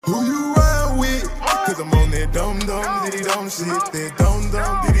Who you ride with? Cause I'm on that dum-dum, diddy-dum shit. That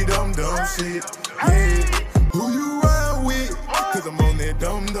dum-dum, diddy-dum-dum shit. Yeah. Who you ride with? Cause I'm on that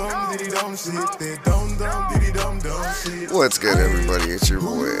dum-dum, diddy-dum shit. That dum-dum, diddy-dum-dum shit. What's good, everybody? It's your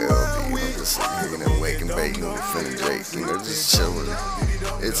boy LD. I'm just hanging and waking, baking with Finn and Jake. You know, just chilling.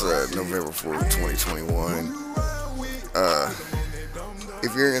 It's November 4th, 2021.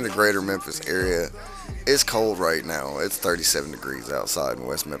 If you're in the greater Memphis area, it's cold right now. It's 37 degrees outside in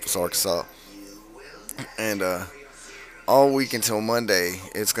West Memphis, Arkansas. And all week until Monday,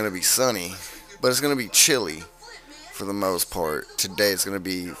 it's going to be sunny, but it's going to be chilly for the most part. Today, it's going to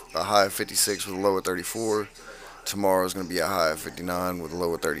be a high of 56 with a low of 34. Tomorrow is going to be a high of 59 with a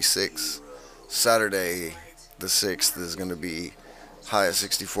low of 36. Saturday, the 6th, is going to be high of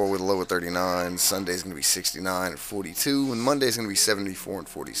 64 with a low of 39. Sunday is going to be 69 and 42. And Monday is going to be 74 and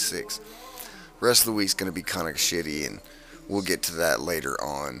 46. The rest of the week is going to be kind of shitty, and we'll get to that later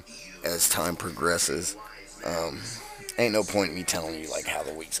on as time progresses. Ain't no point in me telling you like how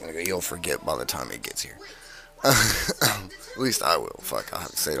the week's going to go. You'll forget by the time it gets here. At least I will. Fuck, I'll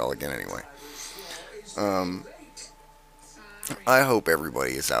have to say it all again anyway. I hope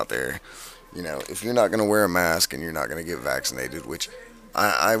everybody is out there. You know, if you're not going to wear a mask and you're not going to get vaccinated, which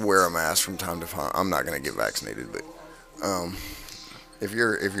I wear a mask from time to time. I'm not going to get vaccinated, but if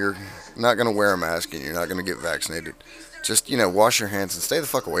you're not going to wear a mask and you're not going to get vaccinated, just, you know, wash your hands and stay the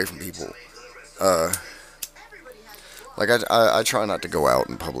fuck away from people. Like I try not to go out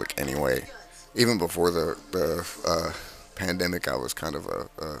in public anyway. Even before the pandemic, I was kind of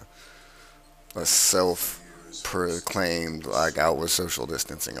a self-proclaimed, like, I was social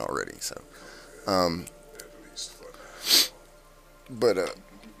distancing already. So, but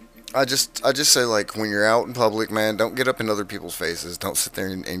I just say, like, when you're out in public, man, don't get up in other people's faces. Don't sit there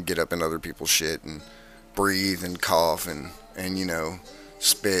and get up in other people's shit and breathe and cough and you know,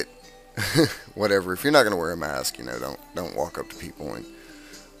 spit, whatever. If you're not gonna wear a mask, you know, don't walk up to people and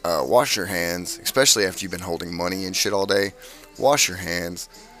wash your hands, especially after you've been holding money and shit all day. Wash your hands.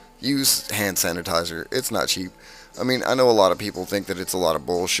 Use hand sanitizer. It's not cheap. I mean, I know a lot of people think that it's a lot of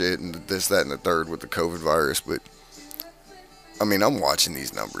bullshit and this, that, and the third with the COVID virus, but I mean, I'm watching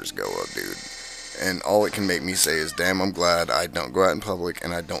these numbers go up, dude. And all it can make me say is, damn, I'm glad I don't go out in public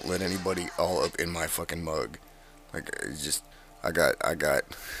and I don't let anybody all up in my fucking mug. Like, it's just, I got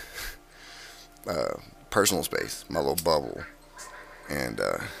personal space, my little bubble. And,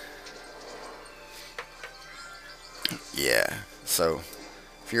 yeah. So,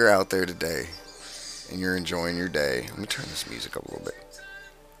 if you're out there today and you're enjoying your day, let me turn this music up a little bit.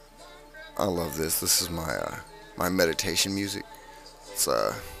 I love this. This is my meditation music. It's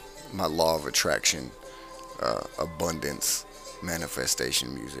my law of attraction, abundance,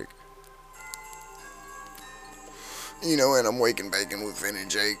 manifestation music. You know, and I'm waking bacon with Finn and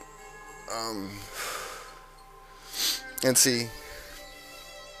Jake. And see,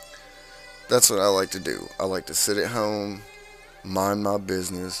 that's what I like to do. I like to sit at home, mind my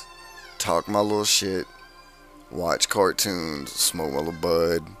business, talk my little shit, watch cartoons, smoke my little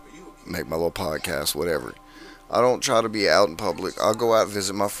bud, make my little podcast, whatever. I don't try to be out in public. I'll go out and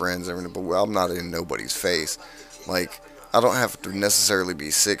visit my friends, everything, but I'm not in nobody's face. Like, I don't have to necessarily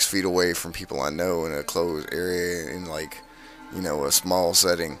be 6 feet away from people I know in a closed area, in, like, you know, a small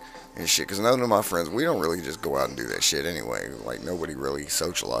setting and shit. Because none of my friends, we don't really just go out and do that shit anyway. Like, nobody really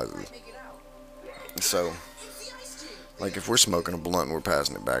socializes. So, like, if we're smoking a blunt and we're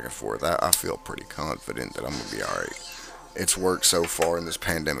passing it back and forth, I feel pretty confident that I'm going to be alright. It's worked so far, and this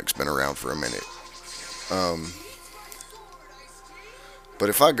pandemic's been around for a minute. But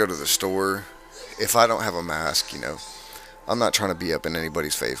if I go to the store, if I don't have a mask, you know, I'm not trying to be up in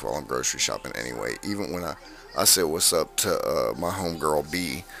anybody's face while I'm grocery shopping anyway. Even when I said what's up to my homegirl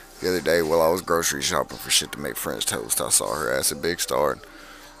B the other day while I was grocery shopping for shit to make French toast. I saw her ass at Big Star.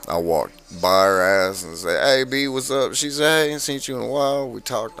 I walked by her ass and said, "Hey B, what's up?" She said, "Hey, ain't seen you in a while." We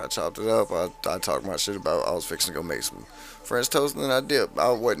talked. I chopped it up. I talked my shit about I was fixing to go make some French toast, and then I dipped.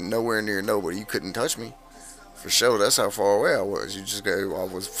 I wasn't nowhere near nobody. You couldn't touch me. For sure, that's how far away I was. You just go, I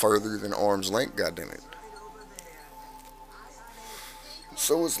was further than arm's length, goddammit.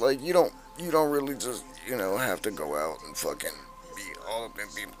 So it's like you don't really just, you know, have to go out and fucking be all up in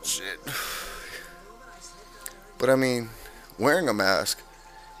people's shit. But I mean, wearing a mask,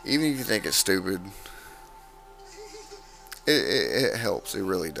 even if you think it's stupid, it helps. It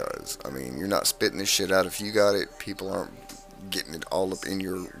really does. I mean, you're not spitting this shit out if you got it. People aren't getting it all up in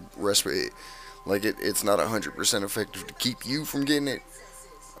your respiratory. Like, it's not 100% effective to keep you from getting it,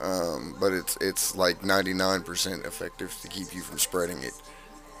 but it's like 99% effective to keep you from spreading it.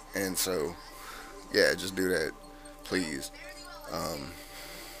 And so, yeah, just do that, please.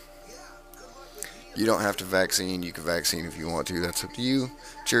 You don't have to vaccine. You can vaccine if you want to. That's up to you.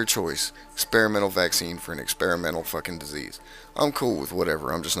 It's your choice. Experimental vaccine for an experimental fucking disease. I'm cool with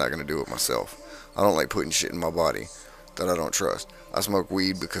whatever. I'm just not going to do it myself. I don't like putting shit in my body that I don't trust. I smoke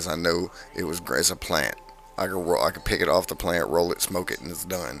weed because I know it's a plant. I can pick it off the plant, roll it, smoke it, and it's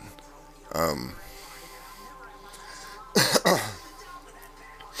done. Um,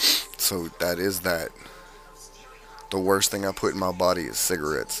 so that is that. The worst thing I put in my body is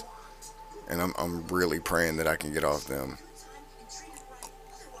cigarettes, and I'm really praying that I can get off them.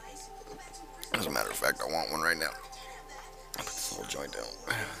 As a matter of fact, I want one right now. I'll put this little joint down.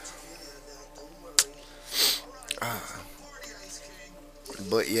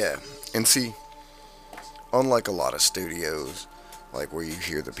 But yeah, and see, unlike a lot of studios, like where you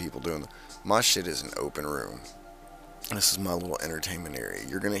hear the people doing, my shit is an open room. This is my little entertainment area.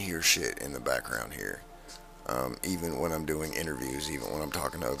 You're gonna hear shit in the background here. Even when I'm doing interviews, even when I'm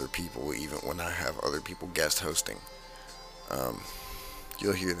talking to other people, even when I have other people guest hosting.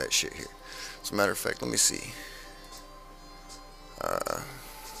 You'll hear that shit here. As a matter of fact, let me see.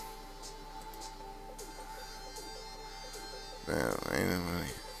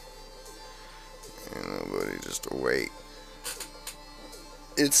 Ain't nobody just to wait.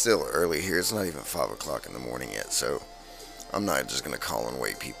 It's still early here. It's not even 5 o'clock in the morning yet, so I'm not just gonna call and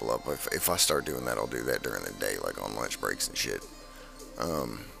wake people up. If I start doing that, I'll do that during the day, like on lunch breaks and shit.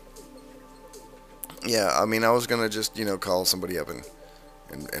 Yeah, I mean, I was gonna just call somebody up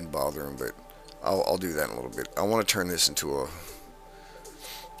and bother them, but I'll do that in a little bit. I want to turn this into a.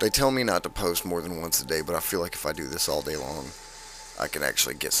 They tell me not to post more than once a day, but I feel like if I do this all day long, I can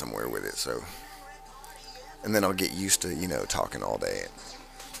actually get somewhere with it. So, and then I'll get used to talking all day,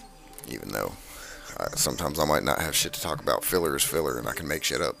 even though. Sometimes I might not have shit to talk about. Filler is filler, and I can make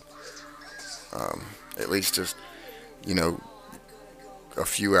shit up. At least just, a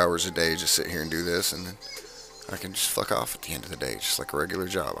few hours a day, just sit here and do this, and then I can just fuck off at the end of the day, just like a regular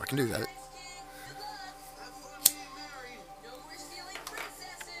job. I can do that.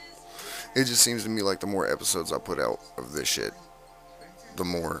 It just seems to me like the more episodes I put out of this shit, the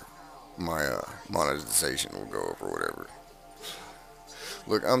more my monetization will go up or whatever.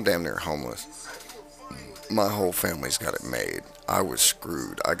 Look, I'm damn near homeless. My whole family's got it made. I was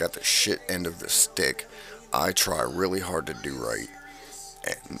screwed. I got the shit end of the stick. I try really hard to do right,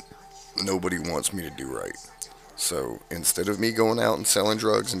 and nobody wants me to do right. So instead of me going out and selling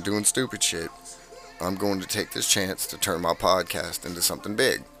drugs and doing stupid shit, I'm going to take this chance to turn my podcast into something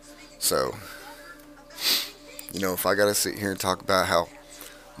big. So, if I gotta sit here and talk about how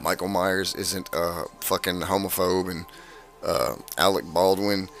Michael Myers isn't a fucking homophobe and Alec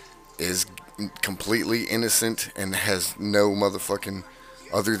Baldwin is completely innocent and has no motherfucking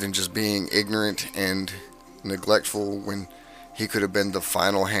other than just being ignorant and neglectful when he could have been the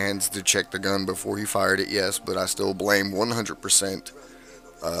final hands to check the gun before he fired it, yes, but I still blame 100%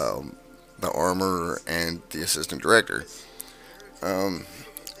 the armorer and the assistant director.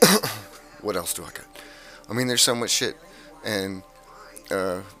 What else do I got? I mean, there's so much shit, and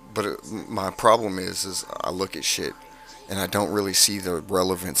but my problem is I look at shit and I don't really see the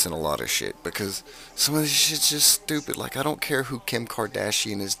relevance in a lot of shit because some of this shit's just stupid. Like, I don't care who Kim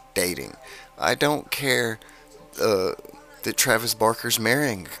Kardashian is dating. I don't care that Travis Barker's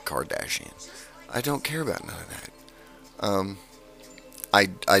marrying Kardashian. I don't care about none of that.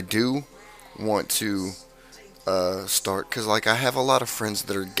 I do want to start, because like I have a lot of friends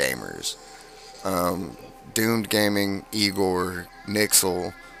that are gamers. Doomed Gaming, Igor,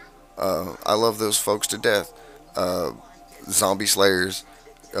 Nixel. I love those folks to death. Zombie Slayers,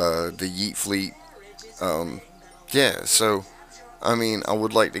 the Yeet Fleet. Yeah, so I mean, I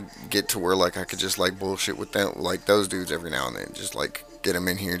would like to get to where like I could just like bullshit with them, like those dudes every now and then. Just like get them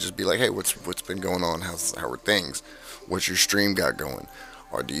in here and just be like, hey, what's been going on? How are things? What's your stream got going?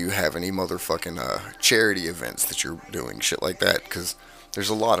 Or do you have any motherfucking charity events that you're doing? Shit like that, because there's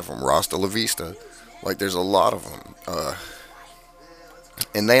a lot of them. Rasta La Vista, like there's a lot of them.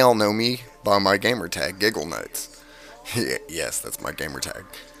 And they all know me by my gamer tag, Giggle Nuts. Yes, that's my gamer tag.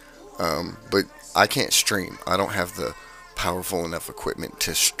 But I can't stream. I don't have the powerful enough equipment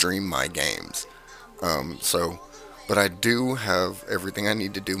to stream my games. But I do have everything I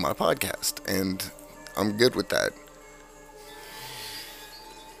need to do my podcast, and I'm good with that.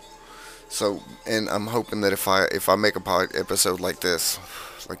 So, and I'm hoping that if I make a episode like this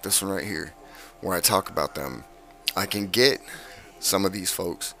one right here, where I talk about them, I can get some of these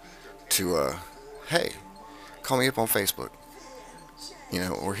folks to, hey, call me up on Facebook,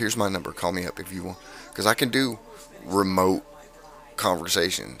 or here's my number, call me up if you want, because I can do remote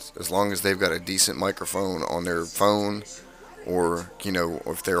conversations as long as they've got a decent microphone on their phone, or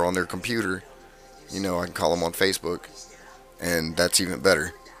if they're on their computer, I can call them on Facebook, and that's even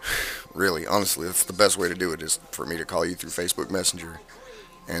better. Really, honestly, that's the best way to do it, is for me to call you through Facebook Messenger,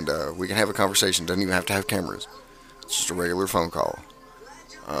 and we can have a conversation. Doesn't even have to have cameras. It's just a regular phone call.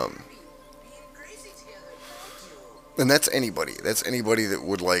 Um, and that's anybody. That's anybody that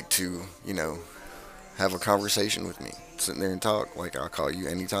would like to, have a conversation with me. Sitting there and talk. Like, I'll call you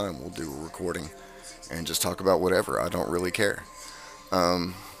anytime. We'll do a recording and just talk about whatever. I don't really care.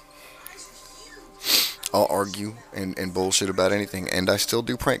 Um, I'll argue and bullshit about anything, and I still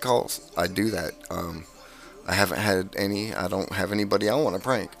do prank calls. I do that. I haven't had any. I don't have anybody I want to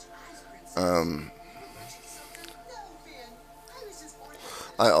prank. Um,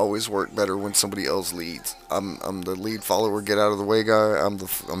 I always work better when somebody else leads. I'm the lead follower, get out of the way guy. I'm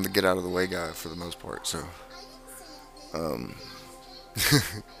the get out of the way guy for the most part. So, um,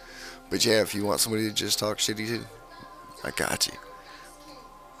 but yeah, if you want somebody to just talk shitty to, I got you.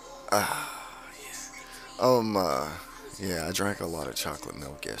 Yeah, I drank a lot of chocolate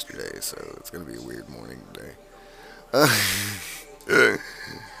milk yesterday, so it's gonna be a weird morning today.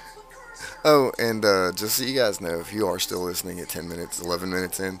 Oh, and just so you guys know, if you are still listening at 10 minutes, 11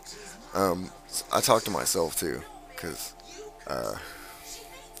 minutes in, I talk to myself too, because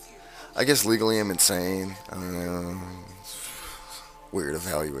I guess legally I'm insane. I don't know. Weird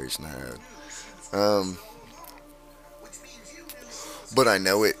evaluation I had. But I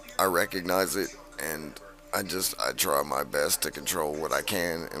know it, I recognize it, and I try my best to control what I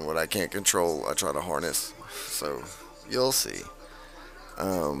can, and what I can't control, I try to harness. So, you'll see.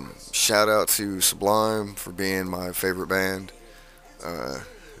 Shout out to Sublime for being my favorite band. Uh,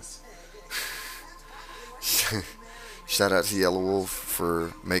 Shout out to Yellow Wolf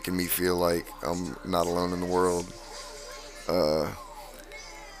for making me feel like I'm not alone in the world. Uh,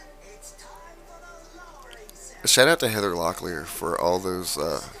 Shout out to Heather Locklear for all those,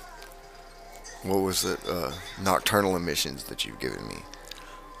 what was it, nocturnal emissions that you've given me.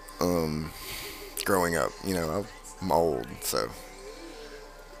 Growing up, I'm old, so.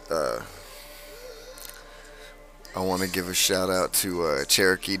 I want to give a shout out to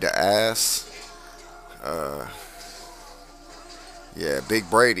Cherokee the Ass. Yeah, Big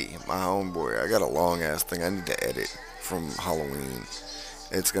Brady, my homeboy. I got a long ass thing I need to edit from Halloween.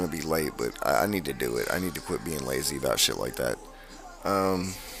 It's gonna be late, but I need to do it. I need to quit being lazy about shit like that. I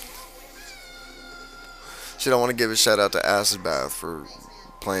want to give a shout out to Acid Bath for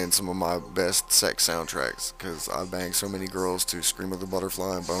playing some of my best sex soundtracks, because I banged so many girls to Scream of the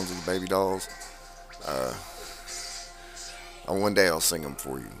Butterfly and Bones of the Baby Dolls. One day I'll sing them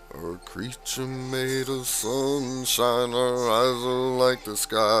for you. A creature made of sunshine, her eyes are like the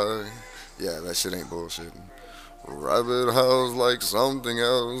sky. Yeah, that shit ain't bullshitting. A rabbit howls like something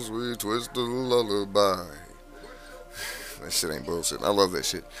else, we twist a lullaby. That shit ain't bullshit. I love that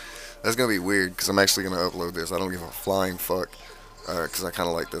shit. That's gonna be weird, because I'm actually gonna upload this. I don't give a flying fuck. Because I kind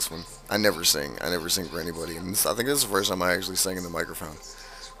of like this one. I never sing for anybody. And I think this is the first time I actually sang in the microphone.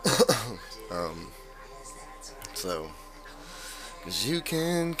 So, cause you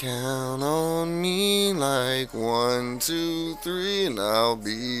can count on me like 1, 2, 3, and I'll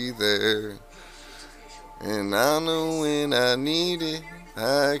be there. And I know when I need it,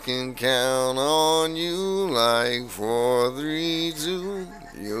 I can count on you like 4, 3, 2,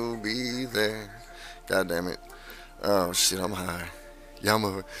 you'll be there. God damn it. Oh shit, I'm high.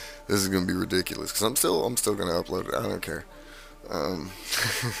 Yeah, this is gonna be ridiculous, because I'm still gonna upload it. I don't care.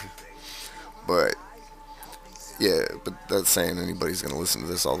 But yeah, but that's saying anybody's gonna listen to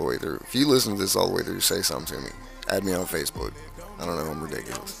this all the way through. If you listen to this all the way through, say something to me. Add me on Facebook. I don't know, I'm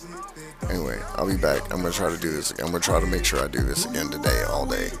ridiculous. Anyway, I'll be back. I'm gonna try to do this. I'm gonna try to make sure I do this again today, all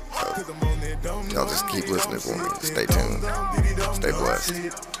day. So y'all just keep listening for me. Stay tuned. Stay blessed.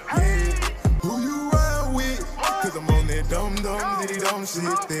 Who you ride with? Cause I'm on that dum-dum, diddy-dum shit.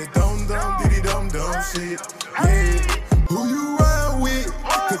 That dum-dum, diddy-dum shit. Yeah. Who you ride with?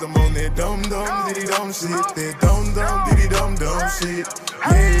 Cause I'm on that dum-dum, diddy-dum shit. That dum-dum, diddy-dum shit.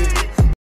 Yeah.